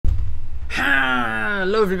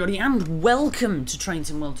Hello everybody and welcome to Train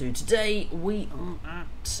Sim World 2. Today we are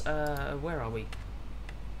at, where are we?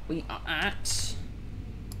 We are at,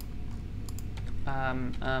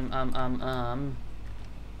 Balham.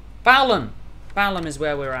 Balham is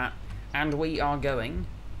where we're at, and we are going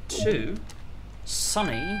to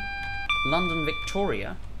sunny London,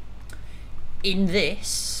 Victoria in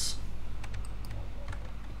this,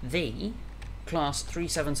 the Class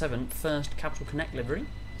 377 First Capital Connect livery,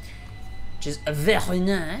 which is very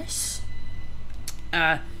nice,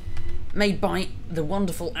 made by the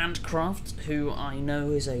wonderful Antcraft, who I know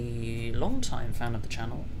is a long-time fan of the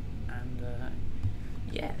channel, and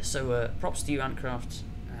yeah, so props to you, Antcraft.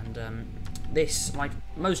 And this, like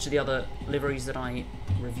most of the other liveries that I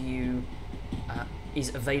review,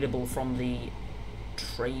 is available from the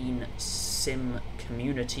Train Sim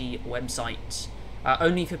community website,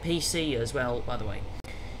 only for PC as well, by the way.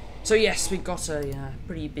 So yes, we've got a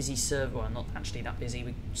pretty busy server, well, not actually that busy.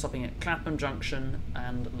 We're stopping at Clapham Junction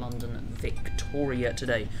and London, Victoria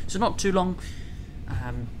today. So not too long,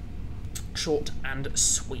 short and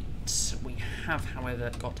sweet. We have,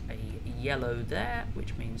 however, got a yellow there,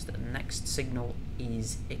 which means that the next signal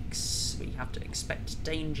is we have to expect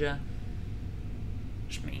danger,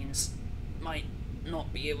 which means might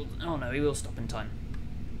not be able to, oh no, he will stop in time.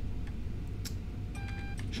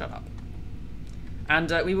 Shut up.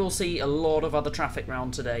 And we will see a lot of other traffic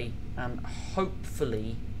round today, and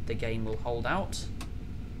hopefully the game will hold out.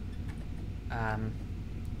 And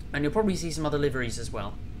you'll probably see some other liveries as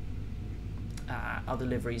well. Other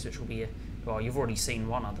liveries which will be, well, you've already seen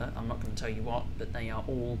one other, I'm not going to tell you what, but they are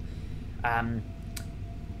all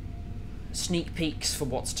sneak peeks for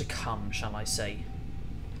what's to come, shall I say.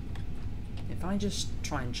 If I just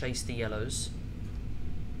try and chase the yellows...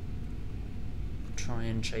 Try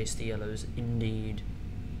and chase the yellows, indeed.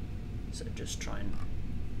 So just try and...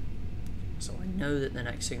 So I know that the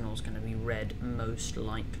next signal is going to be red, most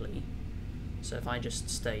likely. So if I just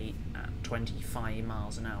stay at 25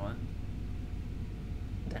 miles an hour,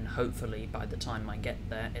 then hopefully by the time I get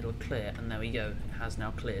there, it'll clear. And there we go, it has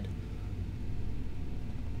now cleared.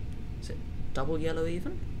 Is it double yellow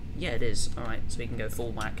even? Yeah, it is. Alright, so we can go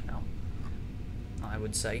full whack now, I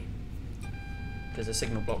would say, because the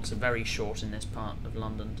signal blocks are very short in this part of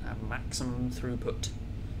London to have maximum throughput.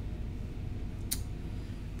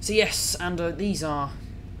 So yes, and these are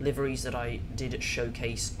liveries that I did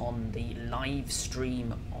showcase on the live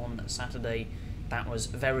stream on Saturday. That was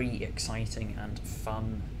very exciting and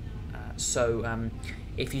fun. So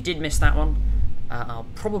if you did miss that one, I'll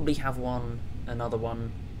probably have another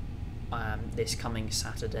one this coming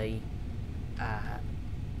Saturday.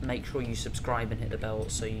 Make sure you subscribe and hit the bell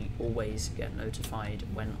so you always get notified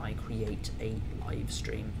when I create a live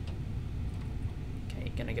stream.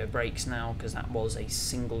 Okay, gonna go brakes now because that was a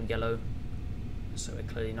single yellow, so we're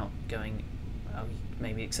clearly not going, well,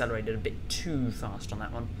 maybe accelerated a bit too fast on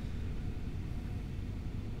that one.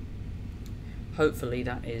 Hopefully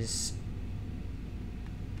that is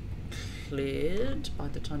cleared by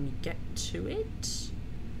the time you get to it.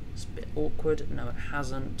 It's a bit awkward. No, it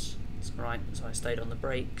hasn't. It's alright, so I stayed on the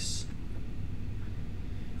brakes.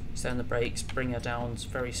 Stay on the brakes, bring her down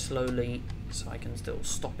very slowly so I can still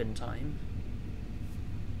stop in time.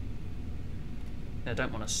 I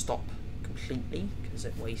don't want to stop completely because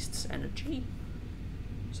it wastes energy.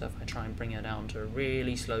 So if I try and bring her down to a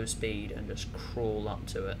really slow speed and just crawl up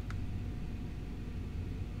to it.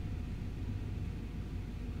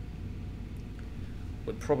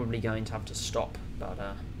 We're probably going to have to stop, but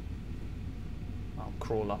I'll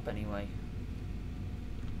crawl up anyway.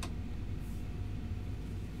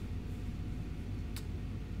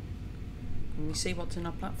 Can we see what's in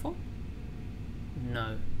our platform?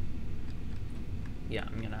 No. Yeah,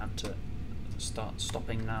 I'm gonna have to start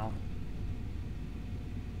stopping now.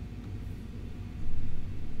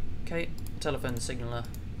 Okay, telephone signaller.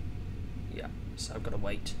 Yeah, so I've got to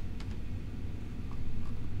wait.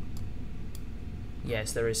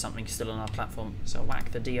 Yes, there is something still on our platform, so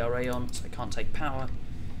whack the DRA on so I can't take power,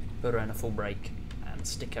 put her in a full brake, and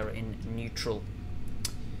stick her in neutral.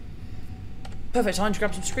 Perfect time to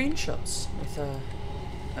grab some screenshots with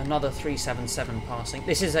another 377 passing.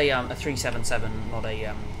 This is a 377, not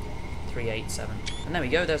a 387. And there we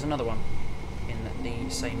go, there's another one in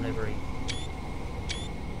the same livery.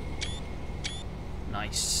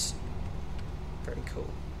 Nice. Very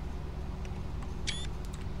cool.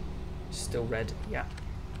 Still red, yeah.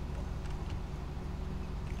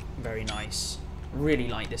 Very nice. Really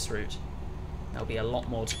like this route. There'll be a lot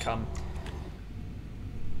more to come.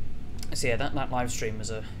 So yeah, that live stream was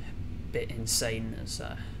a bit insane. It's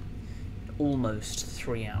almost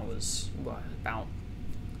 3 hours, well, about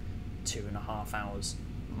 2.5 hours,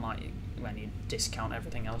 when you discount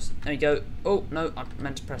everything else. There you go. Oh no, I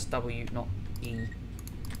meant to press W, not E.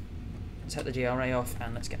 Set the GRA off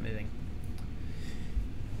and let's get moving.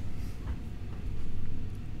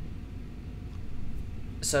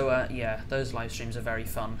 So yeah, those live streams are very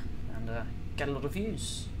fun and get a lot of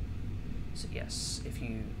views. So yes, if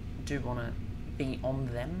you do want to be on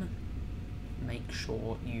them, make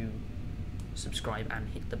sure you subscribe and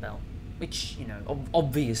hit the bell, which, you know,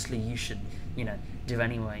 obviously you should, you know, do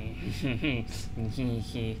anyway.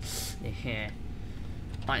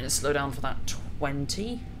 Right, let's slow down for that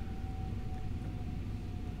 20.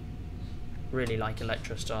 Really like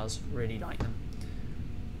Electrostars, really like them.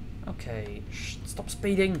 Okay, stop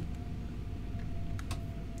speeding.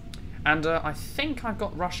 And I think I've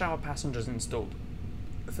got rush hour passengers installed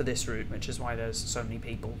for this route, which is why there's so many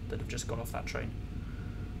people that have just got off that train.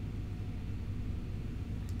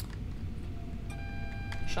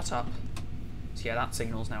 Shut up. So yeah, that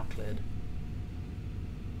signal's now cleared.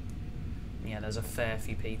 Yeah, there's a fair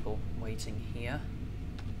few people waiting here.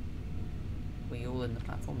 We all in the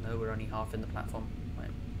platform? No, we're only half in the platform. Right,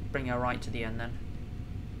 bring her right to the end then.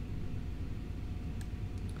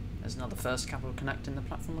 There's another First Capital Connect in the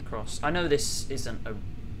platform across. I know this isn't a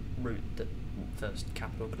route that First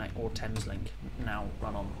Capital Connect or Thameslink now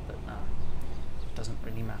run on, but it doesn't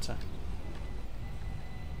really matter.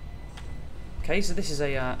 Okay, so this is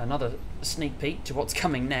another sneak peek to what's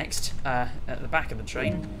coming next at the back of the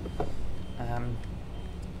train.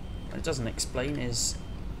 What it doesn't explain is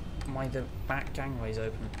why the back gangway's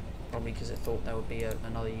open. Probably because it thought there would be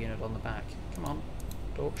another unit on the back. Come on,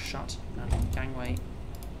 door shut and gangway.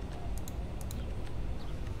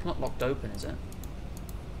 Not locked open, is it?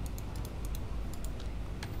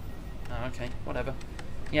 Oh, okay, whatever.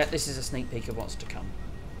 Yeah, this is a sneak peek of what's to come.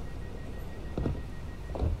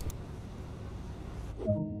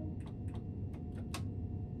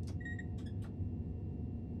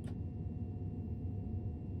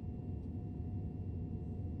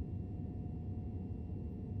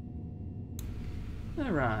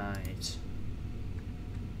 Alright.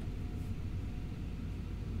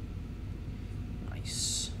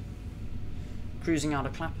 Nice. Cruising out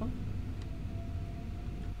of Clapham.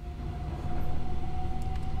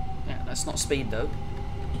 Yeah, let's not speed though.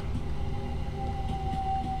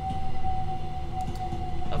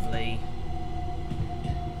 Lovely.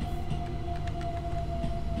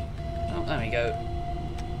 Oh, there we go.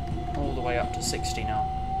 All the way up to 60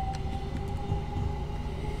 now.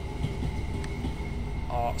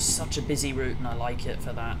 Oh, such a busy route and I like it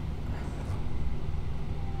for that.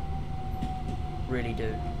 Really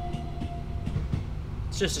do.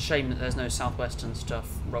 It's just a shame that there's no southwestern stuff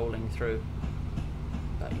rolling through.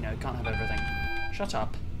 But, you know, can't have everything. Shut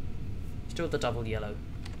up. Still the double yellow.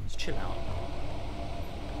 Just chill out.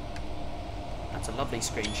 That's a lovely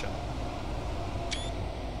screenshot.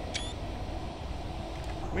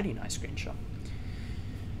 Really nice screenshot.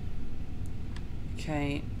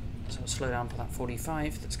 Okay. So we'll slow down for that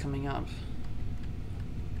 45 that's coming up.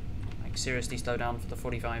 Like, seriously slow down for the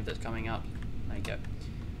 45 that's coming up. There you go.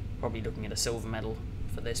 Probably looking at a silver medal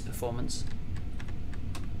for this performance.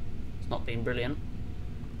 It's not been brilliant.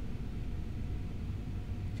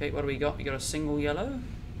 Okay, what do we got? We got a single yellow.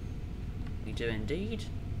 We do indeed.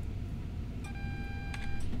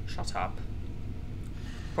 Shut up.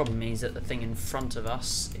 Problem means that the thing in front of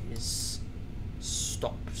us is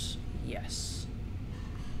stopped. Yes.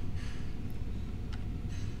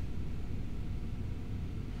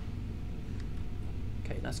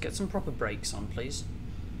 Okay, let's get some proper brakes on, please.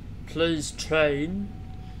 Please, train.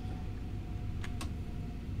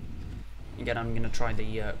 Again, I'm going to try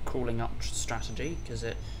the crawling up strategy because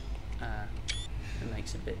it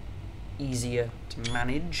makes it a bit easier to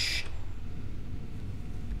manage.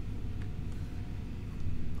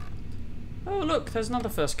 Oh, look, there's another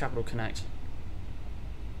First Capital Connect.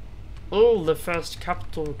 All the First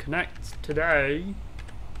Capital Connects today.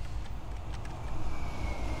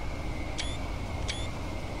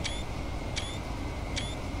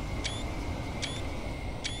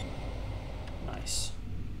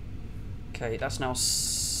 Okay, that's now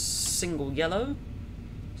single yellow,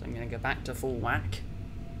 so I'm going to go back to full whack.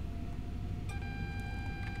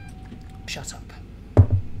 Shut up.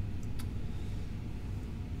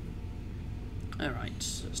 Alright,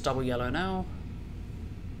 so it's double yellow now.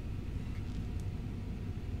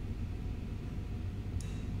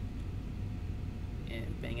 Yeah,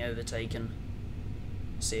 being overtaken.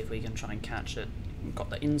 See if we can try and catch it. We've got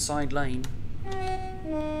the inside lane.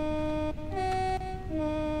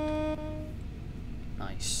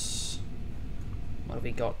 Nice. What have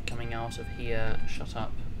we got coming out of here? Shut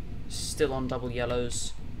up. Still on double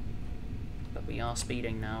yellows. We are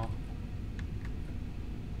speeding now.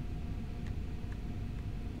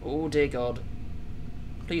 Oh dear God.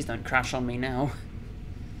 Please don't crash on me now.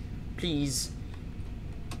 Please.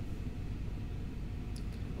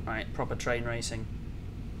 Right, proper train racing.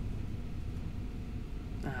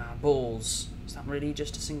 Ah, balls. Is that really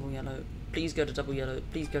just a single yellow? Please go to double yellow.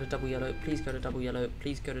 Please go to double yellow. Please go to double yellow.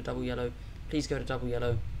 Please go to double yellow. Please go to double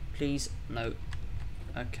yellow. Please. No.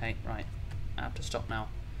 Okay, right. I have to stop now.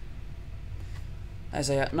 There's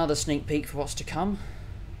another sneak peek for what's to come.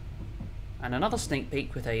 And another sneak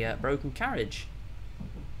peek with a broken carriage.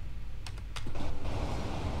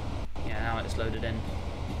 Yeah, now it's loaded in.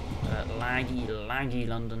 Laggy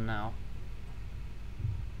London now.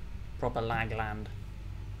 Proper lag land.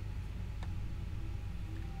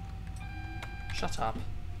 Shut up.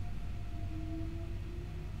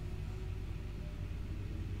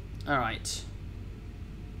 Alright.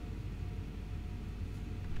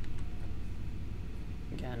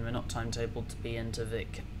 Again, we're not timetabled to be into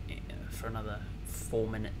Vic for another 4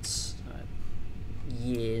 minutes.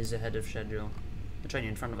 Years ahead of schedule. The train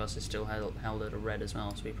in front of us is still held at a red as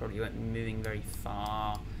well, so we probably won't be moving very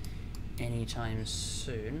far anytime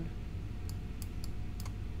soon.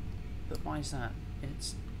 But why is that?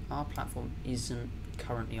 Our platform isn't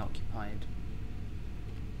currently occupied,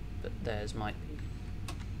 but theirs might be.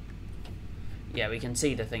 Yeah, we can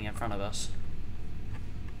see the thing in front of us.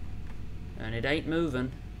 And it ain't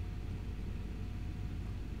moving.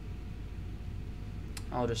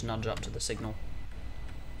 I'll just nudge up to the signal.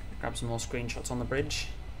 Grab some more screenshots on the bridge.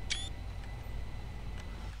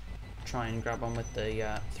 Try and grab one with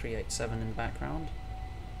the 387 in the background.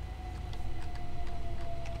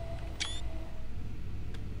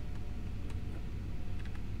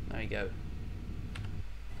 There you go.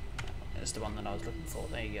 There's the one that I was looking for.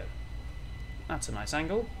 There you go. That's a nice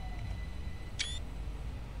angle.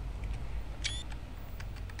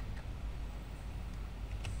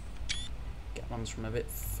 Get ones from a bit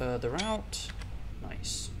further out.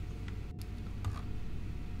 Nice.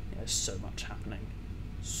 There's so much happening.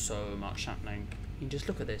 So much happening. You can just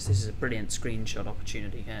look at this. This is a brilliant screenshot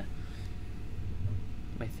opportunity here.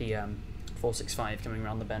 With the 465 coming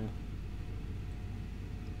around the bend.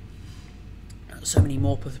 So many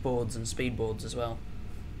more boards and speed boards as well.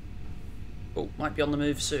 Oh, might be on the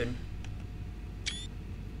move soon.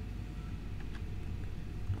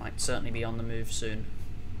 Might certainly be on the move soon.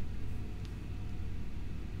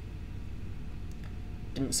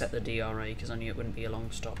 Didn't set the DRA because I knew it wouldn't be a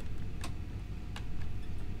long stop.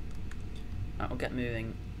 That will get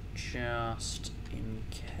moving just in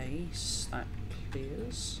case that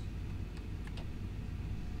clears.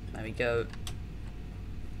 There we go.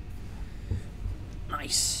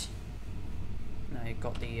 Nice. Now you've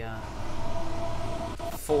got the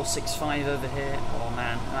 465 over here. Oh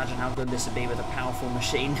man, imagine how good this would be with a powerful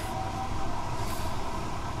machine.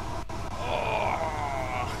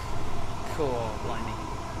 Oh, cool, blimey.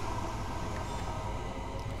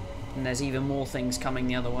 And there's even more things coming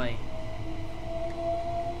the other way.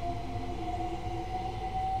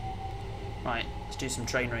 Right, let's do some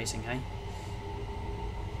train racing, hey?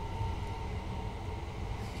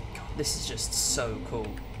 God, this is just so cool.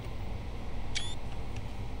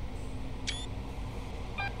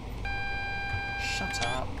 Shut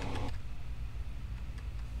up.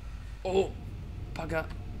 Oh, bugger.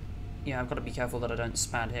 Yeah, I've got to be careful that I don't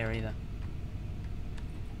spad here either.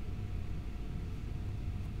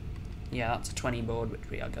 Yeah, that's a 20 board, which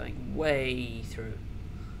we are going way through.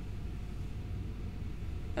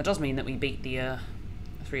 That does mean that we beat the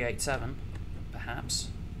 387, perhaps.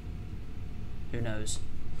 Who knows?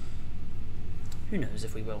 Who knows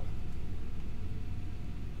if we will?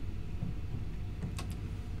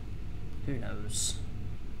 Who knows?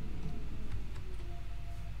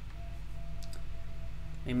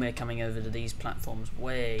 I mean, we're coming over to these platforms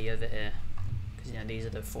way over here. Because, you know, these are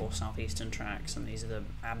the 4 southeastern tracks, and these are the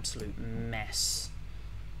absolute mess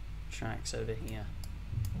tracks over here.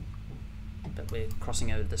 But we're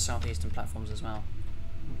crossing over the southeastern platforms as well.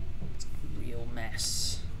 It's a real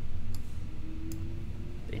mess.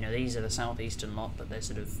 But, you know, these are the southeastern lot, but they're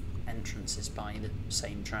sort of entrances by the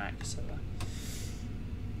same track, so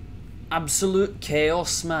absolute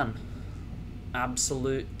chaos, man.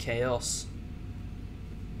 Absolute chaos.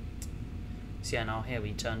 So yeah, now here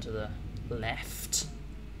we turn to the left,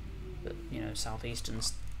 but you know, southeastern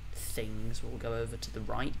things will go over to the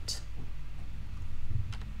right.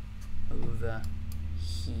 Over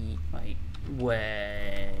here.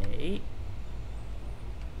 Wait.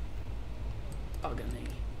 Bugger me.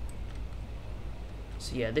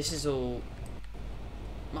 So yeah, this is all.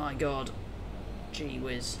 My God. Gee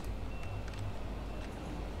whiz.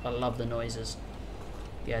 I love the noises.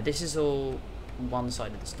 Yeah, this is all one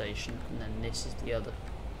side of the station, and then this is the other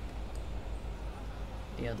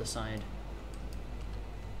side.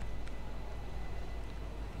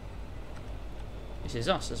 This is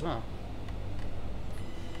us as well.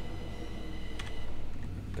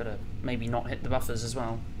 Gotta maybe not hit the buffers as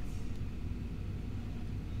well.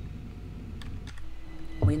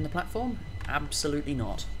 Are we in the platform? Absolutely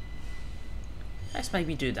not. Let's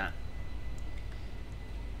maybe do that.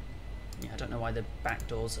 Yeah, I don't know why the back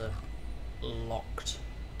doors are locked.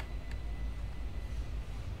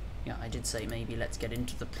 Yeah, I did say maybe let's get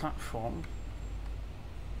into the platform.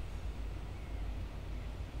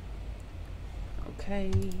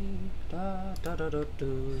 Okay. Da da da da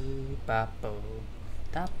do ba bo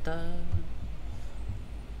da da.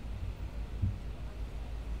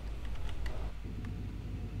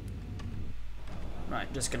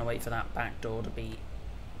 Right, just gonna wait for that back door to be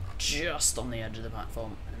just on the edge of the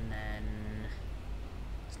platform, and then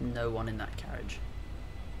there's no one in that carriage.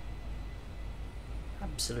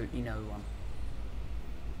 Absolutely no one.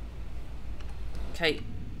 Okay.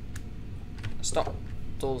 Stop.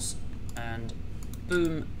 Doors. And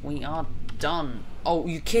boom, we are done. Oh,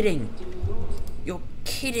 you're kidding. You're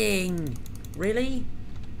kidding. Really?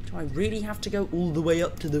 Do I really have to go all the way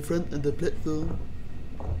up to the front of the platform?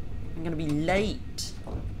 I'm gonna be late.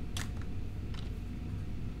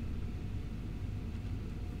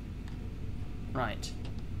 Right.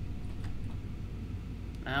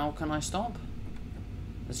 Now can I stop?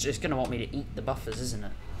 It's just gonna want me to eat the buffers, isn't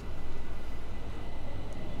it?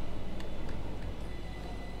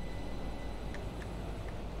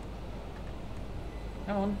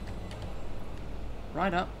 Come on.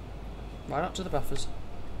 Right up. Right up to the buffers.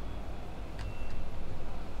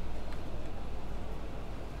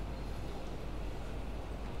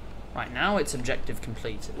 Right, now it's objective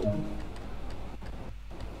completed.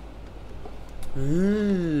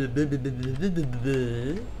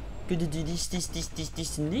 Gonna do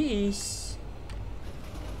this, and this.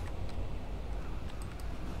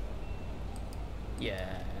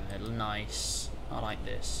 Yeah, nice. I like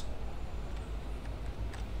this.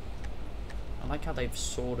 I like how they've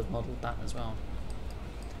sort of modelled that as well.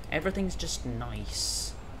 Everything's just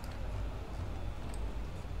nice.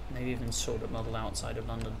 Maybe even sort of modelled outside of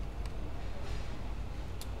London.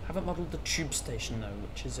 Haven't modelled the tube station though,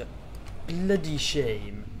 which is a bloody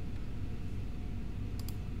shame.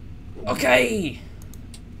 Okay!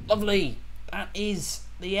 Lovely! That is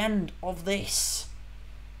the end of this.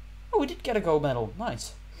 Oh, we did get a gold medal.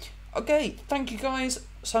 Nice. Okay, thank you guys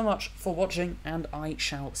so much for watching, and I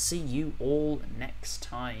shall see you all next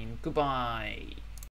time. Goodbye.